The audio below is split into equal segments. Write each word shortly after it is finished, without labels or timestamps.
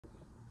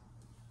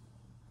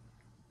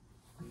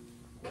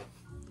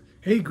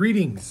Hey,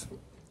 greetings.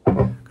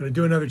 Going to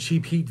do another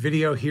cheap heat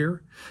video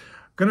here.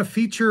 Going to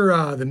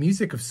feature the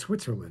music of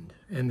Switzerland.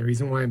 And the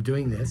reason why I'm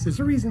doing this, there's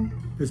a reason.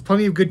 There's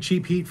plenty of good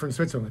cheap heat from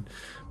Switzerland,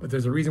 but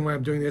there's a reason why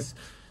I'm doing this.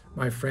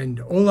 My friend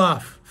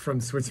Olaf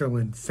from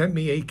Switzerland sent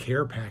me a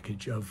care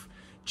package of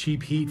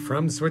cheap heat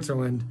from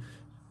Switzerland.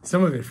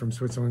 Some of it from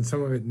Switzerland,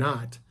 some of it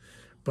not.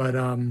 But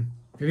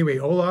anyway,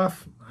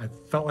 Olaf, I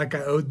felt like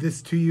I owed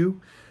this to you.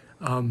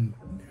 I'm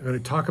going to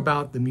talk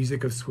about the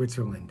music of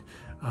Switzerland.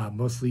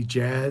 Mostly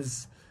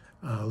jazz,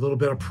 a little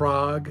bit of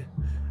prog.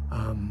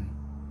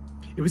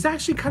 It was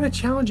actually kind of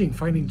challenging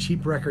finding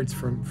cheap records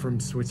from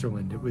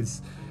Switzerland. It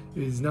was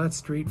not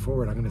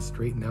straightforward. I'm going to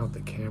straighten out the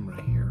camera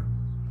here.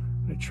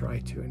 I'm going to try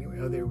to anyway.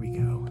 Oh, there we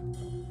go.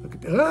 Look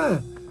at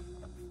that.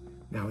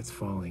 Now it's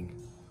falling.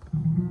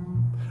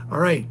 All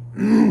right.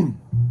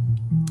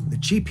 The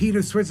cheap heat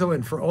of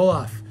Switzerland for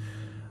Olaf.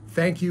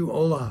 Thank you,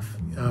 Olaf.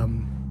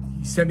 You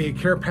sent me a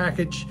care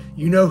package.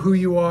 You know who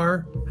you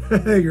are.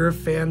 You're a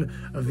fan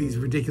of these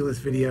ridiculous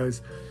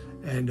videos,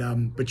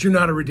 and but you're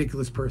not a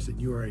ridiculous person.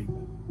 You are a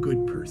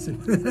good person.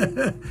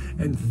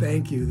 And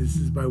thank you. This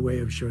is my way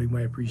of showing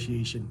my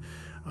appreciation.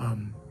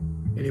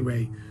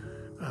 Anyway,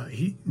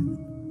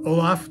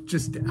 Olaf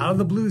just out of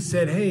the blue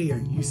said, "Hey,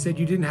 you said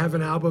you didn't have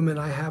an album, and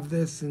I have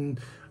this, and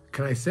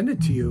can I send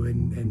it to you?"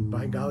 And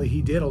by golly,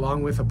 he did,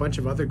 along with a bunch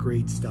of other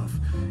great stuff,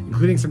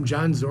 including some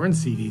John Zorn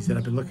CDs that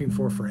I've been looking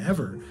for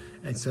forever.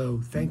 And so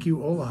thank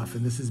you, Olaf.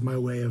 And this is my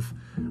way of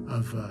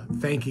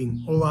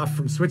thanking Olaf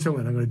from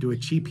Switzerland. I'm going to do a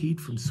cheap heat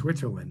from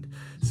Switzerland.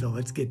 So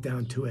let's get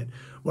down to it.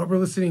 What we're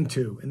listening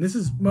to, and this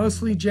is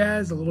mostly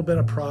jazz, a little bit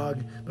of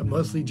prog, but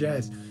mostly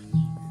jazz.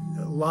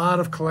 A lot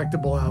of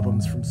collectible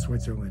albums from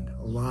Switzerland.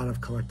 A lot of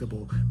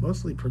collectible,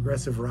 mostly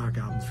progressive rock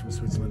albums from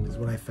Switzerland is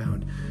what I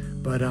found.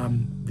 But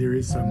there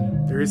is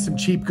some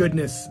cheap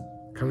goodness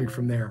coming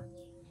from there.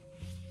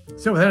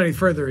 So without any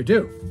further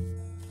ado,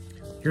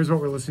 here's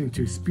what we're listening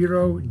to: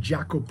 Spiro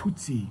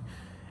Giacopuzzi,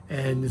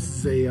 and this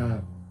is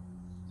a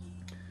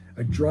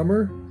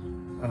drummer,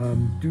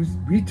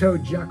 Rito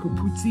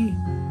Giacopuzzi,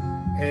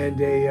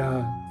 and a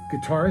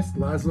guitarist,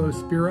 Laszlo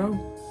Spiro,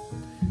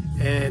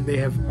 and they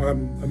have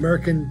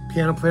American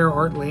piano player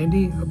Art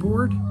Lande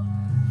aboard,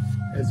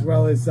 as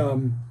well as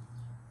Dusan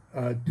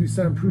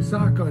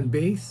Prusak on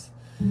bass.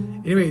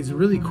 Anyway, it's a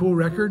really cool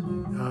record.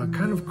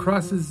 Kind of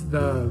crosses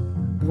the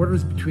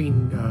borders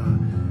between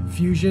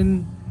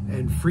fusion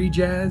and free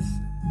jazz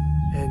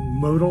and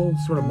modal,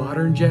 sort of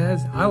modern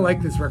jazz. I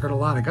like this record a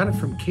lot. I got it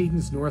from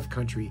Cadence North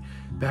Country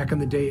back in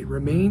the day. It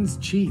remains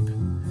cheap.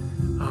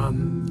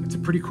 It's a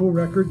pretty cool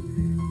record,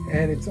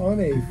 and it's on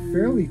a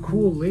fairly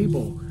cool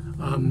label.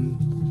 A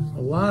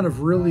lot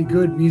of really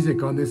good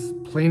music on this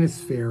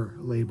Plainisphare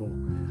label,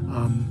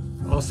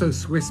 also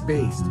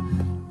Swiss-based.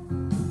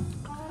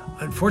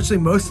 Unfortunately,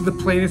 most of the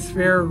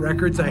Plainisphare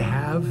records I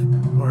have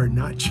are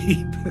not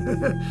cheap,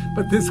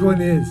 but this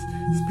one is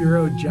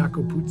Spiro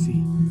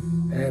Giacopuzzi,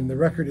 and the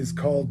record is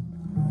called,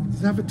 it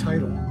doesn't have a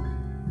title,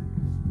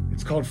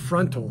 it's called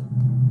Frontal.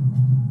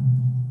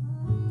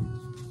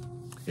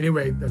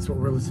 Anyway, that's what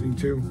we're listening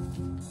to.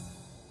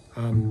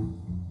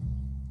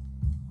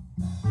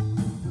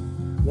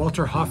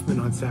 Walter Hoffman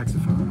on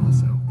saxophone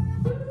also.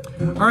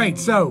 All right,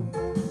 so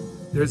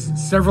there's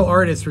several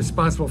artists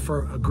responsible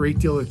for a great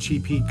deal of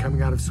cheap heat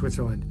coming out of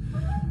Switzerland.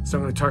 So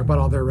I'm going to talk about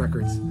all their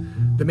records.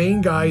 The main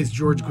guy is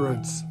George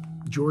Gruntz.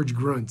 George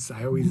Gruntz.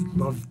 I always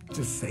love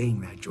just saying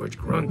that, George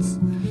Gruntz.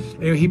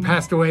 Anyway, he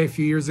passed away a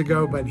few years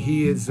ago, but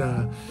he is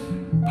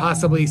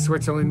possibly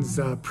Switzerland's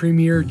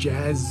premier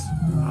jazz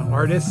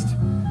artist.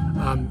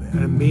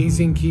 An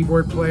amazing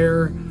keyboard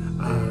player,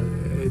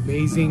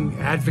 amazing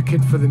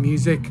advocate for the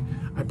music.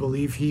 I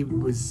believe he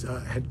was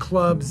had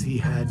clubs. He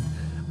had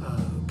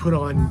put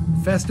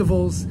on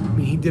festivals. I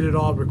mean, he did it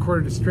all.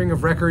 Recorded a string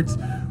of records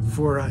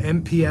for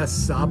MPS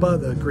Saba,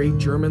 the great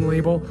German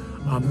label.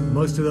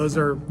 Most of those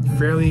are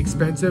fairly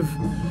expensive.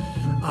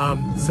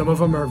 Some of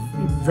them are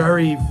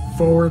very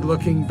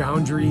forward-looking,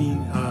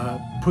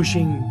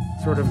 boundary-pushing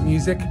sort of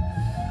music.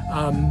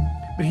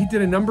 But he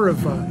did a number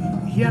of,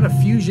 he had a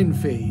fusion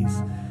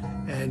phase,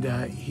 and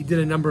he did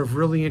a number of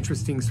really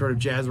interesting sort of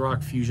jazz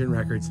rock fusion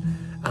records,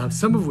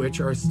 some of which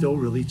are still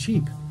really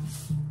cheap.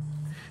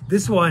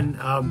 This one,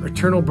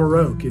 Eternal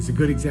Baroque, is a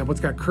good example.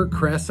 It's got Kurt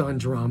Kress on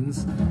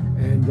drums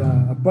and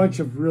a bunch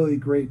of really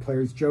great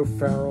players. Joe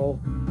Farrell,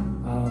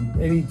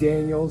 Eddie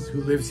Daniels,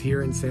 who lives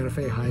here in Santa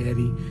Fe. Hi,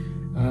 Eddie.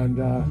 And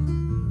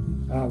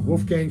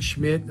Wolfgang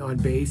Schmidt on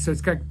bass. So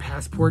it's got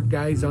Passport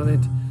guys on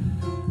it.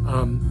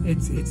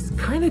 It's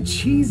kind of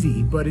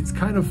cheesy, but it's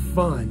kind of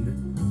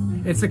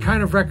fun. It's the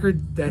kind of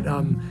record that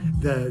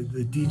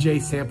the DJ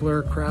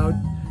sampler crowd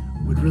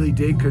would really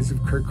dig because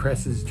of Kurt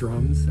Kress's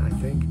drums, I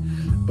think.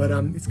 But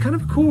it's kind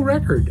of a cool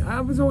record. I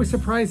was always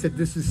surprised that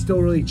this is still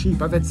really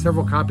cheap. I've had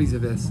several copies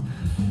of this.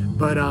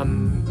 But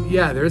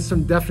yeah, there's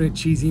some definite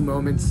cheesy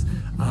moments.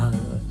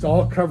 It's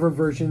all cover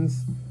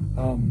versions.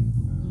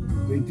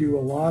 They do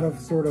a lot of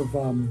sort of,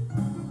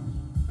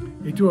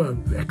 they do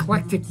an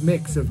eclectic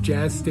mix of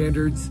jazz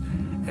standards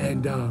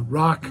and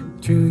rock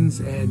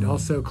tunes and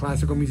also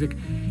classical music.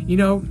 You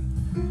know,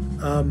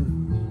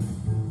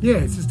 Yeah,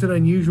 it's just an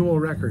unusual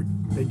record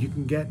that you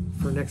can get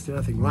for next to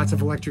nothing. Lots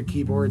of electric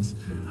keyboards.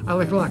 I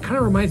like it a lot. Kind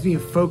of reminds me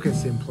of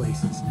Focus in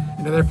places.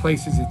 In other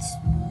places, it's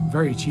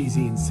very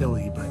cheesy and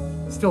silly,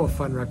 but still a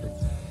fun record.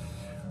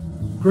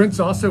 Gruntz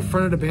also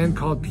fronted a band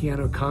called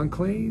Piano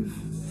Conclave.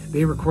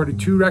 They recorded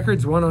 2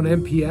 records, one on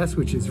MPS,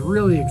 which is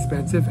really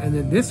expensive, and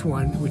then this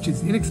one, which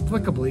is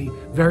inexplicably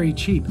very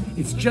cheap.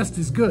 It's just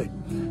as good.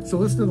 So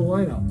listen to the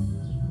lineup.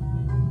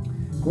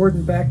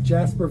 Gordon Beck,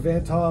 Jasper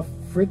Vantoff,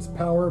 Fritz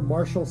Power,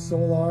 Marshall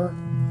Solal,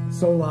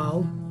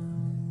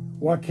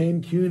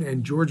 Joachim Kuhn,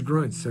 and George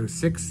Gruntz. So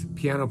 6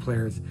 piano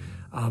players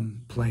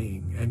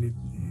playing, and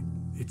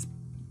it's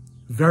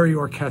very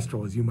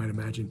orchestral, as you might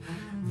imagine.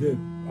 The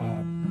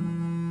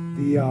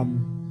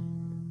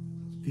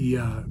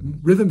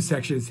rhythm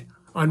section is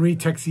Henri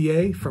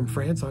Texier from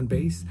France on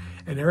bass,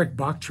 and Eric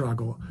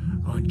Bachtragel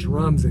on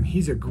drums, and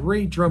he's a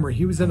great drummer.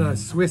 He was in a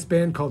Swiss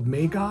band called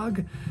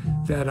Magog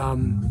that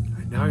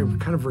now I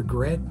kind of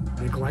regret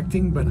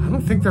neglecting, but I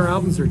don't think their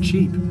albums are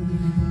cheap.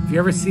 If you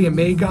ever see a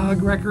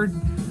Magog record,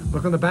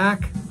 look on the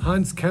back,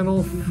 Hans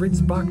Kennel,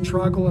 Fritz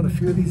Bachtragel, and a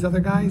few of these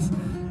other guys.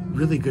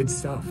 Really good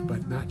stuff,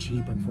 but not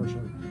cheap,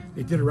 unfortunately.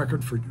 They did a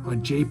record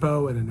on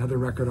JAPO and another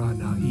record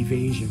on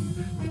Evasion.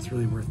 It's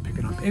really worth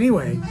picking up.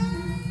 Anyway,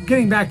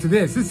 getting back to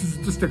this is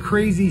just a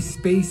crazy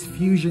space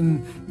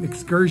fusion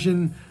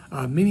excursion.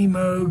 Mini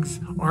Moogs,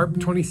 ARP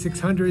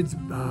 2600s,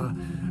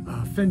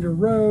 Fender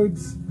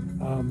Rhodes,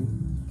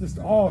 just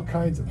all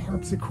kinds of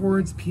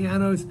harpsichords,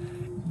 pianos,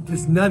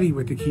 just nutty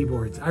with the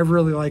keyboards. I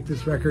really like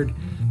this record,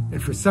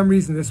 and for some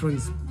reason this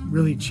one's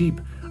really cheap.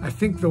 I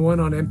think the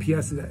one on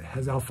MPS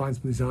has Alphonse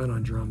Mouzon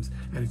on drums,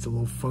 and it's a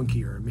little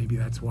funkier. Maybe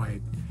that's why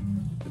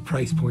the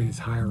price point is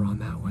higher on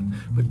that one.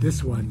 But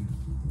this one,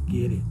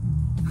 get it.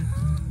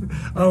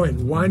 Oh, and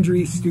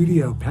Wandry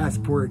Studio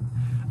Passport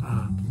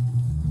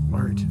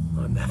art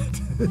on that.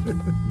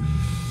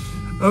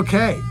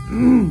 Okay.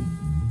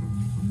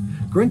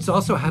 Gruntz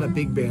also had a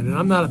big band, and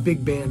I'm not a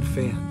big band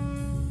fan.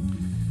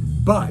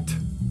 But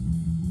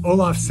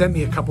Olaf sent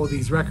me a couple of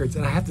these records,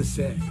 and I have to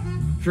say,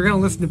 if you're going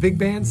to listen to big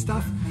band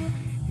stuff,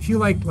 if you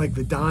like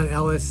the Don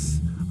Ellis,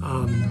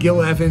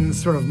 Gil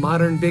Evans sort of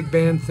modern big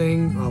band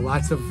thing,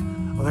 lots of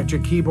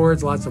electric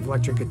keyboards, lots of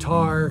electric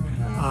guitar,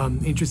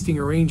 interesting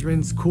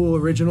arrangements, cool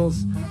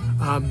originals.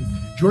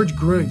 George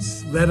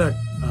Gruntz led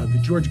the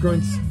George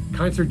Gruntz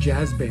Concert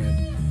Jazz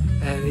Band,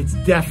 and it's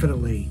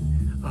definitely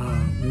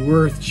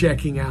worth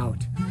checking out.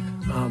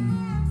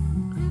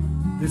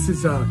 This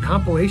is a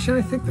compilation,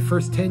 I think, the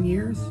first 10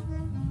 years.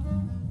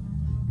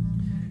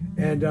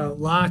 And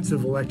lots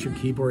of electric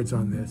keyboards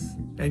on this.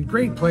 And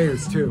great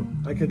players, too.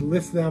 I could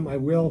list them. I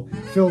will.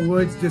 Phil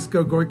Woods,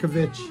 Disco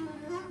Gojkovic,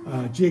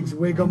 Jiggs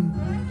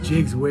Wiggum.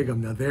 Jiggs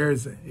Wiggum. Now,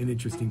 there's an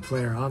interesting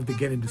player. I'll have to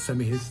get into some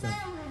of his stuff.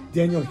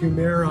 Daniel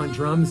Humer on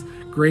drums.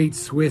 Great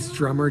Swiss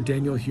drummer,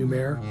 Daniel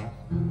Humer.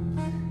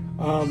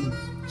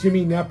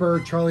 Jimmy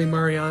Nepper, Charlie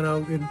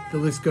Mariano. The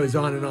list goes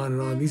on and on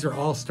and on. These are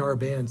all-star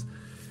bands.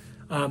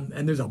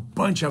 And there's a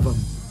bunch of them.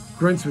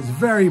 Gruntz was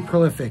very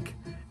prolific.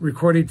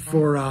 Recorded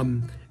for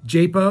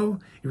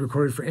JAPO, he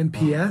recorded for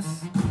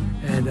MPS,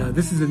 and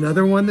this is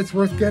another one that's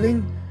worth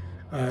getting,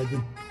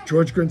 the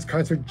George Gruntz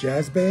Concert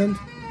Jazz Band.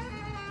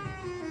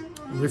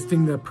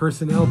 Listing the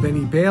personnel,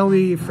 Benny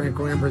Bailey,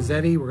 Franco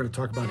Ambrosetti, we're going to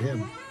talk about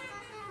him.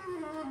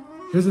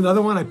 Here's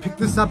another one, I picked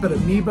this up at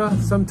Amoeba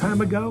some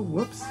time ago,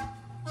 whoops,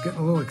 getting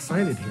a little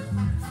excited here.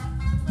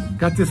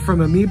 Got this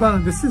from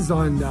Amoeba, this is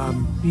on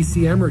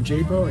ECM or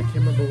JAPO, I can't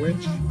remember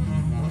which.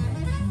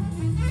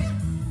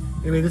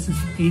 Anyway, this is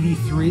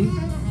 83.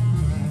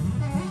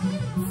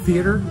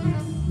 Theater,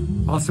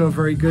 also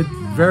very good,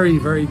 very,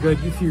 very good.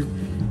 If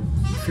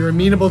you're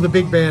amenable to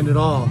big band at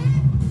all,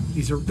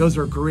 those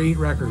are great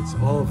records,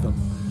 all of them.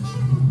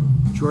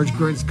 George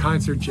Gruntz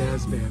Concert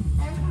Jazz Band.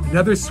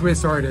 Another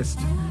Swiss artist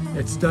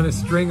that's done a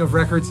string of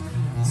records,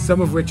 some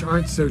of which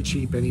aren't so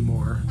cheap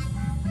anymore,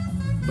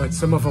 but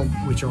some of them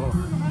which are.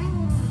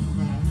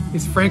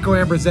 Is Franco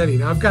Ambrosetti.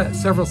 Now I've got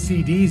several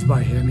CDs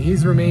by him.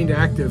 He's remained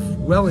active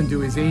well into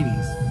his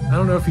 80s. I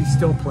don't know if he's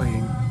still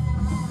playing.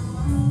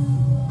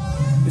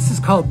 This is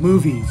called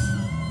Movies,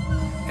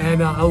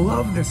 and I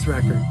love this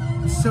record.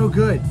 It's so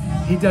good.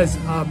 He does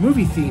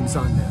movie themes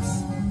on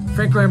this.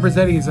 Franco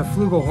Ambrosetti is a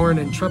flugelhorn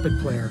and trumpet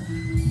player.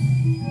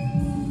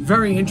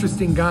 Very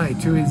interesting guy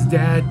too. His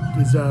dad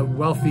is a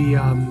wealthy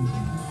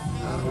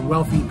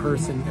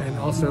person and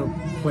also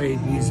played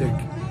music,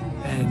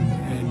 and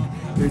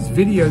there's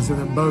videos of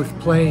them both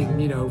playing,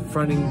 you know,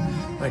 fronting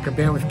like a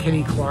band with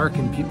Kenny Clark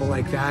and people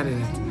like that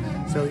in it.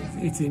 So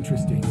it's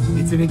interesting.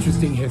 It's an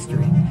interesting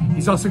history.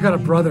 He's also got a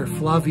brother,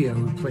 Flavio,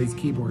 who plays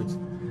keyboards.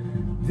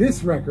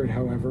 This record,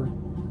 however,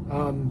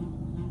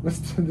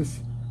 listen to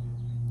this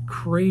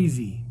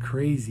crazy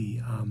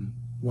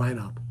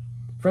lineup.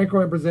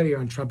 Franco Ambrosetti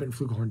on trumpet and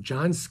flugelhorn.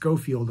 John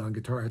Schofield on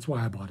guitar. That's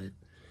why I bought it.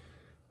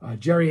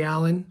 Jerry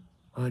Allen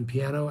on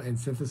piano and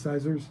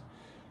synthesizers.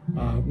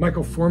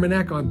 Michael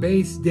Formanek on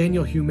bass.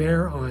 Daniel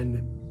Humer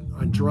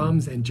on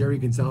drums, and Jerry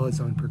Gonzalez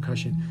on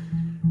percussion.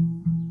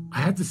 I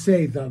have to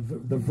say, the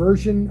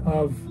version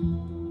of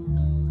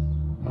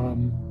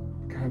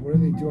God, what are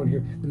they doing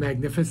here? The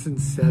Magnificent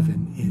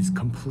Seven is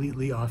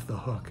completely off the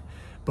hook.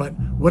 But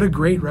what a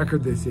great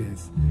record this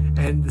is.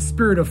 And the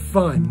spirit of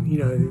fun, you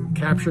know,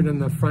 captured in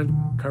the front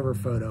cover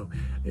photo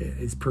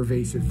is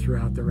pervasive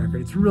throughout the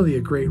record. It's really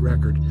a great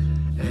record.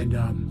 And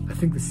I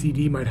think the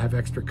CD might have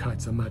extra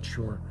cuts, I'm not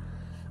sure.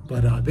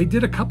 But they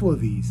did a couple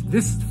of these.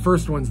 This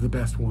first one's the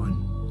best one,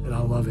 and I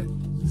love it.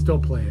 Still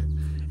play it.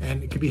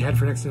 And it can be had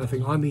for next to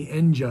nothing on the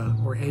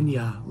Enja or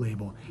Enya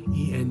label,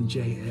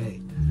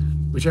 E-N-J-A,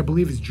 which I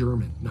believe is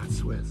German, not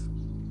Swiss.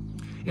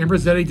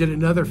 Ambrosetti did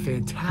another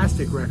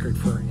fantastic record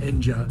for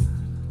Enja,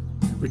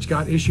 which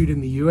got issued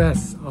in the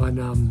US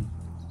on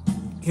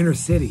Inner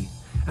City.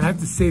 And I have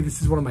to say,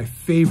 this is one of my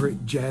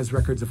favorite jazz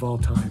records of all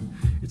time.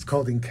 It's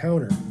called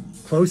Encounter,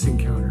 Close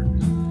Encounter.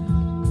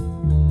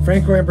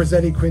 Franco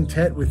Ambrosetti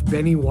Quintet with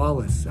Benny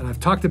Wallace. And I've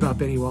talked about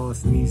Benny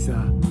Wallace in these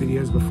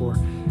videos before.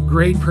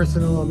 Great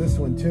personnel on this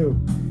one too.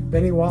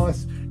 Benny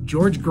Wallace,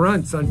 George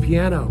Grunts on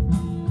piano.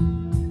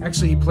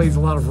 Actually, he plays a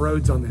lot of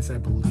Rhodes on this, I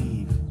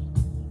believe.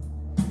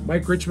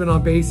 Mike Richmond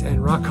on bass and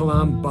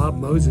Rakalam Bob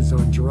Moses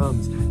on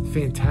drums.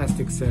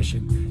 Fantastic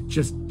session.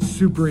 Just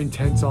super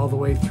intense all the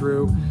way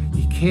through.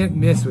 You can't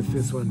miss with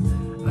this one.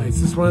 It's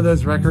just one of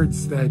those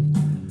records that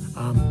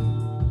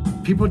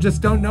people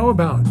just don't know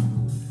about.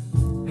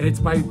 And it's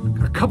by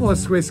a couple of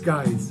Swiss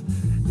guys.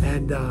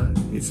 And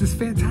it's just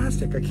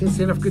fantastic. I can't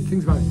say enough good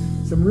things about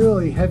it. Some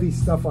really heavy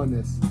stuff on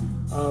this.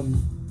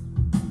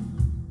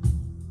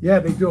 Yeah,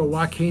 they do a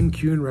Joachim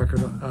Kuhn record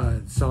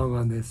song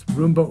on this,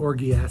 Rumba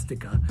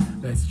Orgiastica.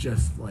 That's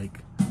just like,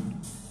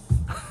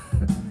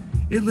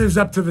 it lives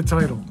up to the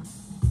title.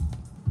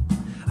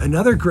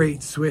 Another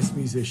great Swiss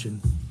musician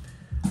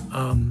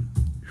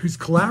who's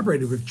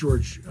collaborated with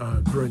George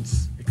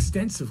Grunts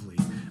extensively,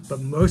 but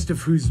most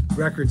of whose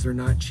records are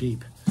not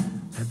cheap,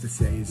 I have to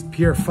say, is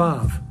Pierre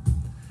Favre.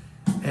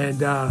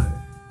 And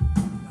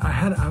I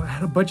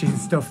had a bunch of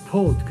his stuff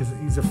pulled because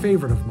he's a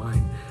favorite of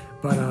mine.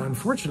 But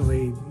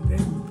unfortunately,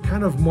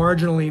 kind of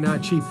marginally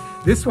not cheap.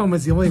 This one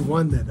was the only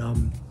one that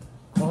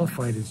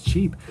qualified as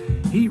cheap.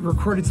 He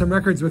recorded some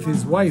records with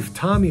his wife,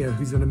 Tamia,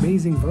 who's an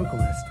amazing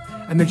vocalist.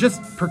 And they're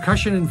just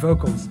percussion and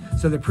vocals,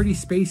 so they're pretty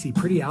spacey,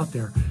 pretty out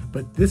there.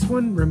 But this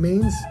one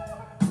remains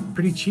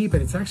pretty cheap,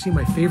 and it's actually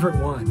my favorite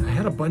one. I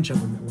had a bunch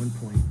of them at one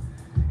point.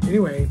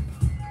 Anyway,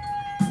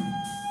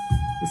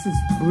 this is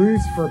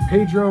Blues for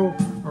Pedro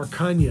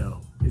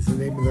Arcaño is the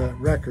name of the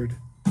record.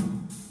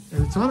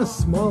 And it's on a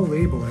small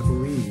label, I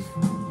believe.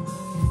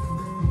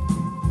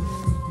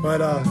 But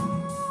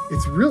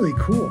it's really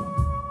cool.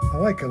 I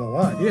like it a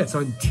lot. Yeah, it's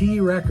on T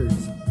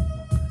Records.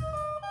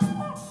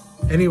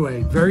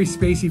 Anyway, very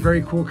spacey,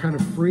 very cool, kind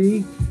of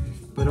free,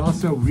 but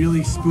also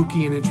really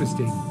spooky and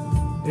interesting.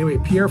 Anyway,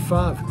 Pierre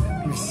Favre,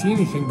 if you see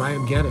anything by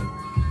him, get it.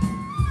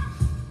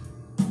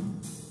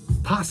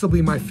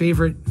 Possibly my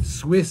favorite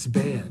Swiss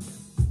band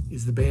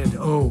is the band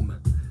Ohm.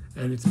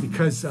 And it's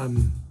because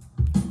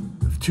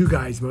two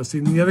guys mostly,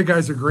 and the other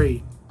guys are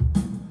great.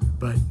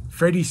 But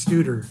Freddie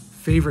Studer,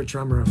 favorite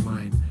drummer of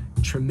mine,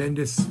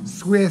 tremendous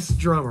Swiss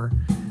drummer.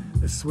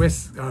 The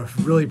Swiss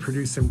really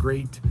produced some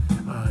great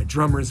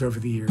drummers over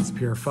the years.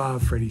 Pierre Favre,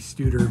 Freddie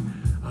Studer,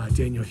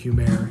 Daniel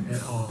Humer,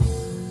 et al.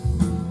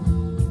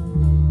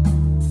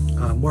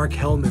 Mark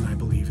Hellman, I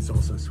believe, is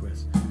also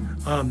Swiss.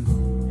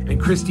 And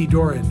Christy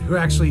Doran, who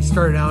actually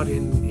started out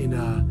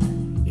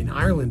in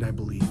Ireland, I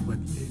believe, but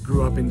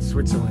grew up in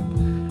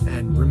Switzerland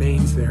and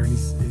remains there. And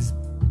his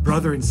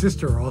brother and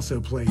sister also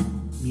play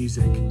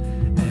music,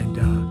 and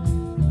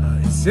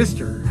his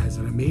sister has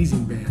an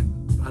amazing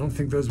band. I don't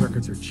think those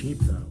records are cheap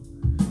though.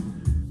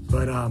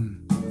 But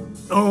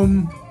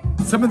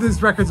some of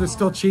those records are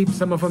still cheap,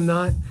 some of them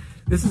not.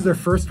 This is their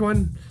first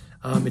one.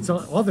 It's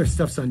all their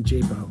stuff's on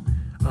JAPO.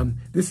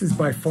 This is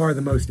by far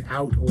the most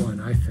out one,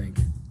 I think.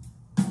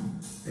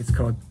 It's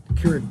called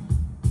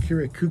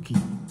Kirikuki,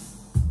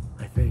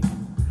 I think.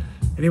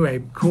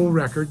 Anyway, cool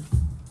record.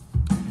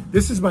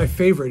 This is my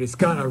favorite. It's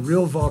got a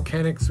real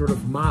volcanic sort of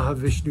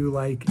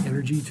Mahavishnu-like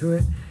energy to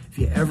it. If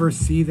you ever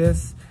see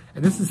this,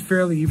 and this is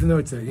fairly, even though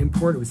it's an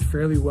import, it was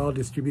fairly well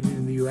distributed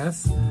in the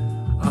US.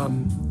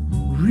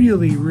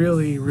 Really,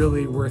 really,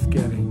 really worth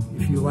getting.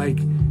 If you like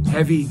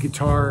heavy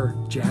guitar,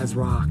 jazz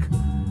rock,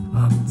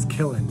 it's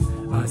killing.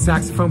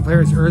 Saxophone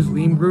player is Urs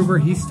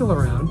Liemgruber. He's still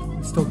around,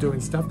 he's still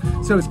doing stuff.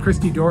 So is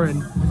Christy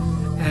Doran.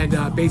 And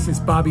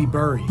bassist Bobby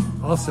Burry,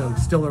 also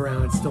still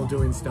around, still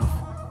doing stuff.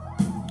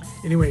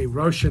 Anyway,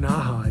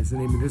 Roshanaha is the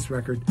name of this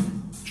record.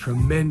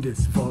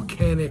 Tremendous,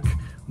 volcanic,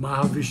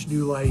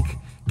 Mahavishnu-like,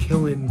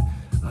 killing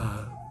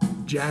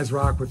jazz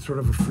rock with sort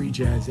of a free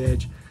jazz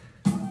edge.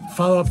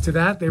 Follow up to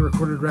that, they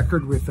recorded a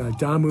record with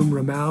Damum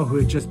Ramau, who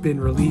had just been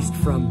released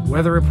from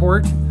Weather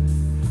Report.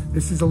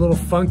 This is a little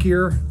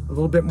funkier, a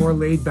little bit more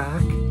laid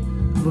back,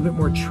 a little bit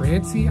more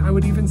trancey, I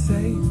would even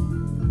say.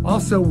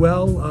 Also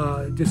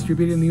well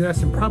distributed in the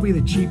US and probably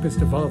the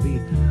cheapest of all the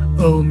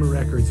Ohm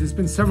records. There's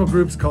been several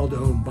groups called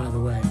Ohm, by the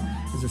way.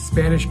 There's a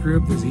Spanish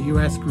group, there's a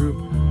US group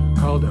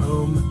called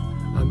Ohm.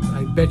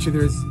 I bet you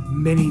there's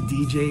many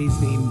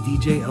DJs named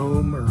DJ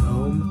Ohm or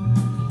Ohm.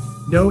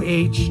 No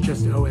H,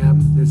 just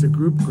OM. There's a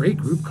great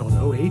group called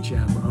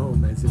OHM,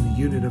 Ohm, as in the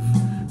unit of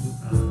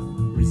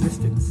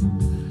resistance.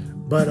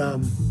 But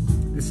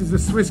this is the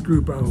Swiss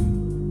group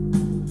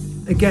Ohm.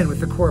 Again, with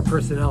the core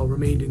personnel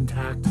remained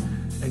intact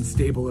and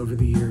stable over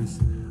the years.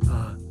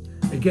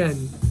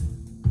 Again,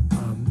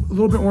 a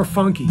little bit more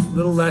funky, a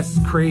little less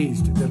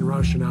crazed than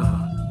Rausch and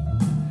Aha.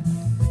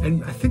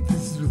 And I think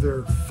this is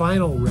their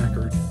final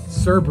record,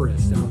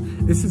 Cerberus. Now,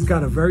 this has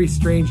got a very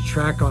strange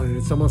track on it.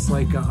 It's almost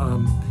like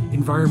a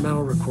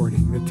environmental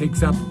recording that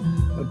takes up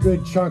a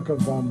good chunk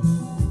of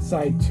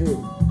side 2.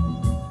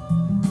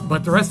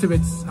 But the rest of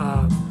it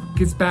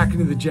gets back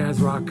into the jazz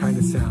rock kind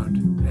of sound,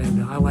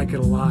 and I like it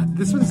a lot.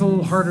 This one's a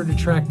little harder to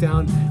track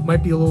down,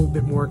 might be a little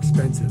bit more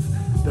expensive.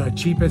 The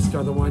cheapest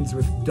are the ones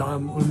with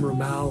Dom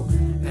Umramal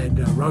and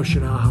Rausch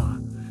and Aha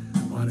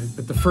on it.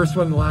 But the first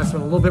one and the last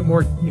one, a little bit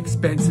more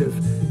expensive.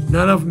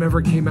 None of them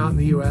ever came out in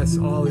the US,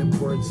 all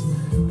imports,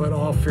 but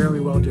all fairly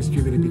well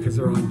distributed because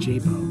they're on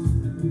JAPO.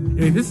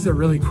 Anyway, this is a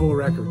really cool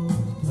record.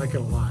 I like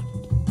it a lot.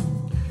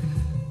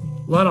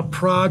 A lot of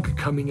prog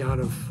coming out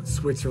of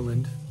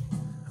Switzerland.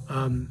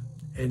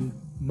 And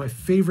my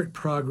favorite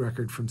prog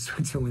record from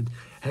Switzerland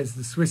has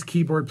the Swiss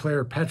keyboard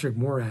player Patrick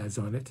Moraz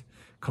on it,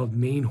 called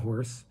Main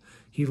Horse.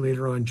 He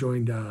later on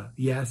joined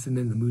Yes and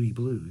then the Moody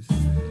Blues.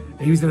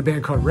 And he was in a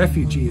band called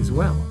Refugee as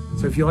well.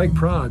 So if you like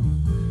prog,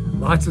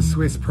 lots of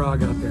Swiss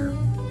prog out there.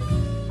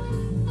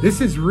 This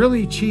is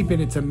really cheap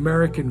in its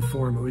American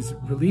form. It was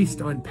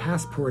released on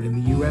Passport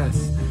in the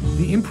US.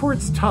 The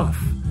import's tough,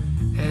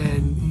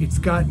 and it's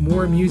got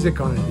more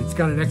music on it. It's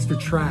got an extra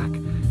track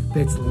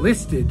that's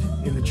listed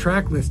in the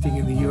track listing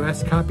in the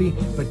US copy,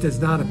 but does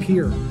not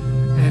appear.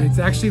 And it's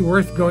actually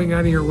worth going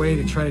out of your way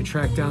to try to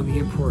track down the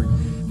import.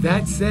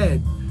 That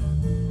said,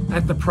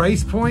 at the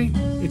price point,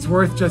 it's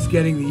worth just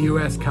getting the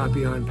US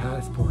copy on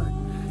Passport.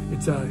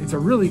 It's a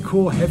really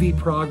cool, heavy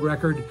prog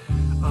record,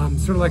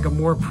 sort of like a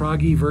more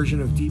proggy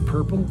version of Deep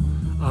Purple.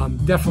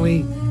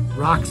 Definitely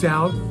rocks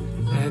out,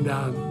 and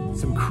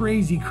some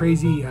crazy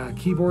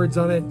keyboards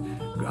on it.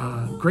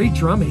 Great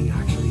drumming,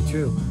 actually,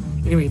 too.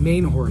 Anyway,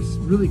 Main Horse,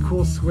 really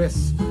cool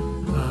Swiss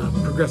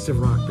progressive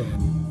rock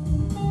band.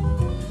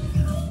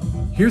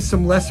 Here's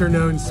some lesser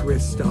known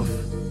Swiss stuff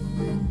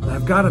that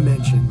I've got to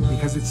mention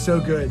because it's so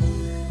good.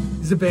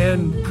 This is a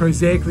band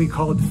prosaically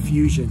called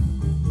Fusion,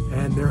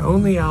 and their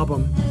only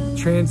album,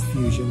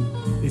 Transfusion,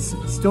 is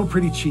still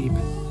pretty cheap.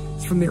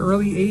 It's from the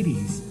early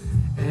 80s,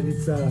 and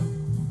it's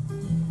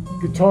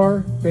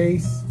guitar,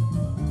 bass,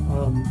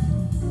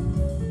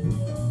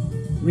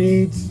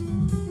 reeds,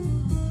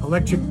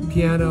 electric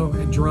piano,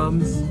 and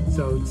drums,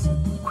 so it's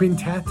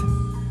quintet.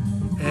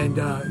 And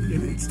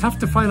it's tough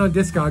to find on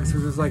Discogs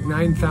because there's like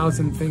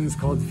 9,000 things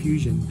called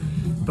Fusion.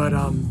 But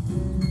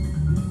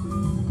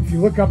if you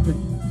look up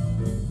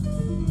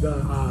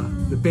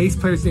the bass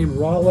player's name,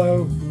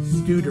 Rollo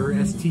Studer,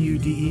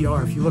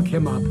 S-T-U-D-E-R, if you look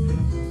him up,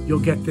 you'll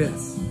get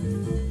this.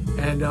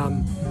 And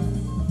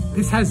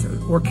this has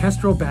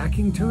orchestral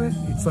backing to it.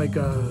 It's like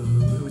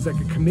it was like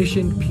a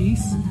commissioned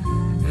piece,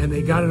 and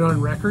they got it on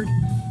record,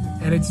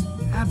 and it's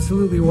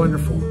absolutely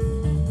wonderful.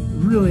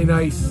 Really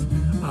nice,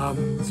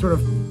 sort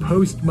of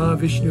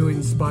post-Mahavishnu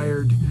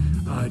inspired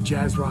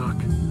jazz rock.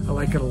 I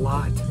like it a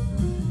lot.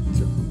 It's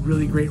a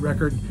really great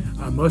record.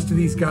 Most of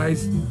these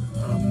guys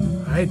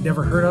I had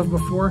never heard of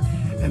before,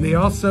 and they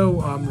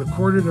also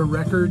recorded a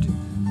record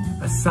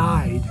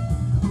aside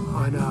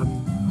on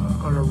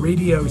a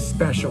radio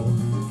special.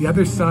 The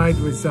other side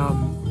was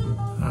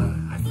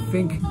I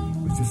think it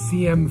was a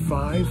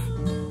CM5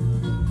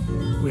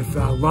 with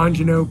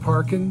Longino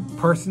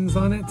Parsons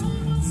on it,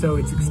 so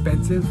it's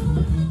expensive.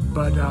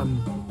 But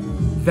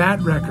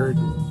that record,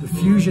 the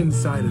Fusion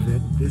side of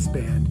it, this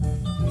band,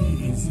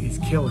 is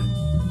killing.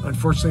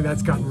 Unfortunately,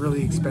 that's gotten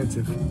really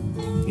expensive.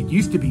 It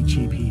used to be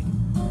Cheap Heat.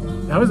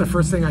 That was the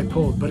first thing I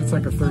pulled, but it's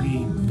like a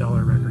 $30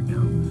 record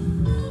now.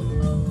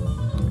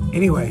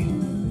 Anyway,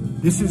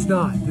 this is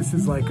not. This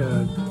is like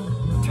a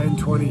 10,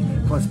 20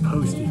 plus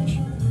postage.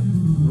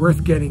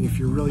 Worth getting if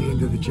you're really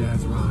into the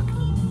jazz rock.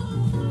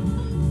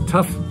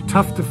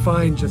 Tough to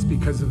find just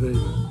because of the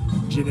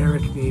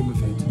generic name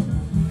of it.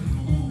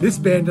 This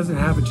band doesn't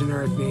have a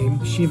generic name,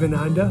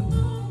 Shivananda,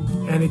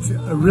 and it's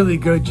a really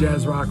good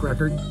jazz rock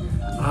record.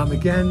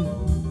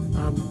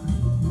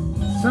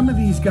 Some of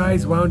these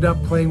guys wound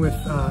up playing with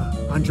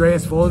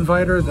Andreas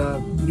Vollenweider, the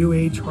New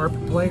Age harp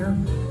player,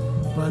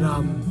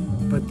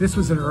 but this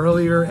was an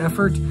earlier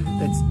effort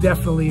that's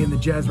definitely in the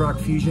jazz rock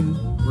fusion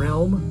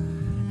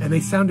realm, and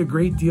they sound a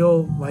great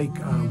deal like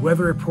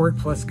Weather Report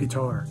plus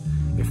guitar.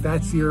 If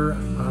that's your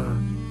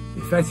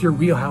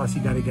wheelhouse,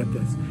 you got to get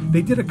this.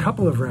 They did a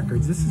couple of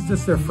records. This is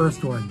just their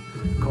first one,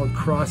 called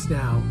Cross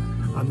Now.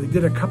 They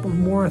did a couple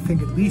more, I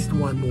think at least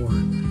one more,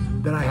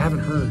 that I haven't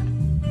heard.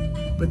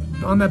 But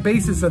on the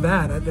basis of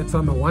that's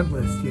on the want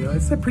list, you know,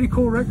 it's a pretty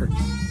cool record.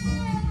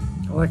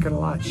 I like it a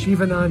lot.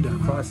 Shivananda,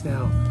 Cross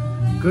Now.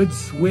 Good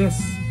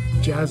Swiss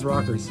jazz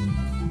rockers.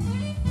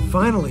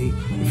 Finally,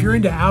 if you're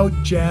into out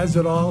jazz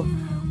at all,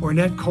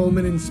 Ornette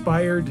Coleman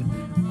inspired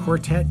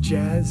quartet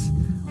jazz,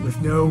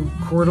 with no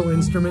chordal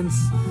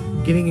instruments,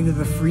 getting into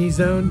the free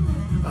zone.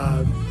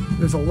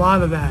 There's a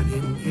lot of that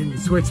in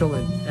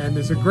Switzerland. And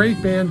there's a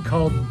great band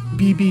called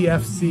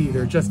BBFC.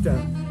 They're just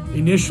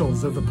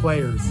initials of the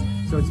players.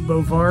 So it's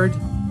Bovard,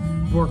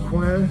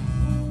 Bourquin,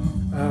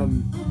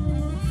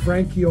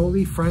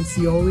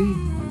 Francioli,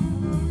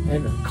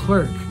 and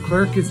Clerc.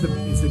 Clerc is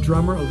the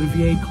drummer,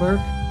 Olivier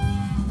Clerc.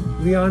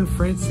 Leon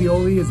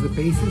Francioli is the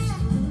bassist.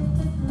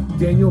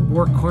 Daniel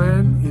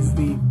Bourquin is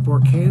the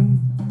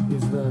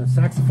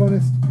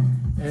saxophonist.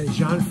 And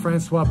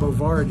Jean-Francois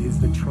Bovard is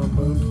the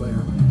trombone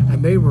player.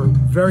 And they were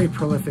very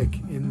prolific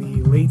in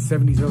the late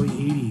 70s, early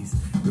 80s,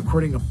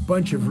 recording a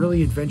bunch of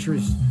really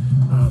adventurous,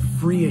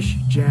 free-ish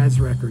jazz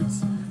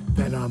records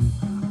that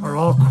are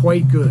all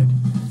quite good.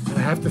 And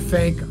I have to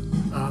thank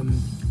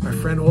my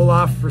friend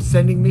Olaf for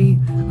sending me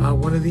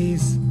one of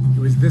these. It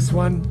was this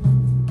one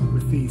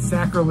with the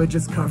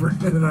sacrilegious cover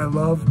that I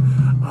love.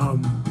 I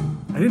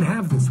didn't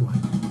have this one.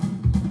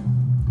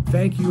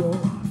 Thank you,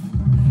 Olaf.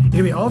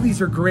 Anyway, all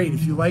these are great.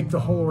 If you like the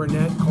whole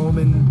Ornette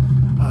Coleman,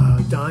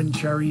 Don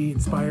Cherry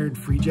inspired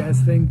free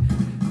jazz thing,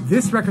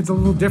 this record's a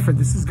little different.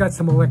 This has got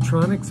some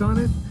electronics on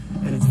it,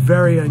 and it's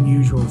very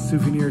unusual,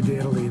 Souvenir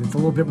d'Italie, and it's a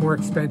little bit more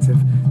expensive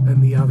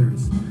than the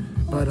others.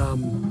 But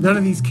none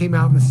of these came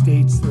out in the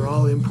States. They're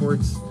all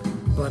imports,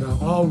 but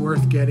all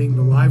worth getting.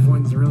 The live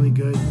one's really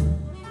good.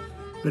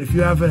 But if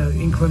you have an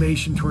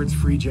inclination towards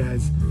free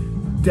jazz,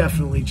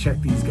 definitely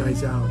check these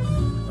guys out.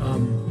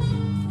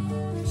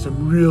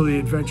 Some really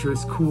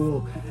adventurous,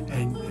 cool,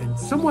 and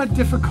somewhat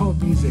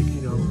difficult music.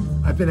 You know,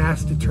 I've been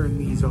asked to turn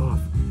these off,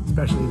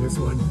 especially this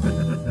one.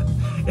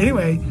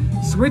 Anyway,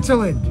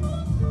 Switzerland,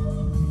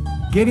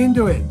 get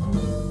into it.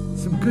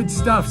 Some good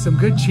stuff, some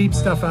good cheap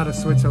stuff out of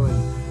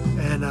Switzerland.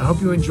 And I hope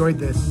you enjoyed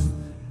this,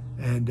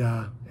 and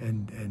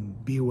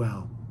be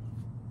well.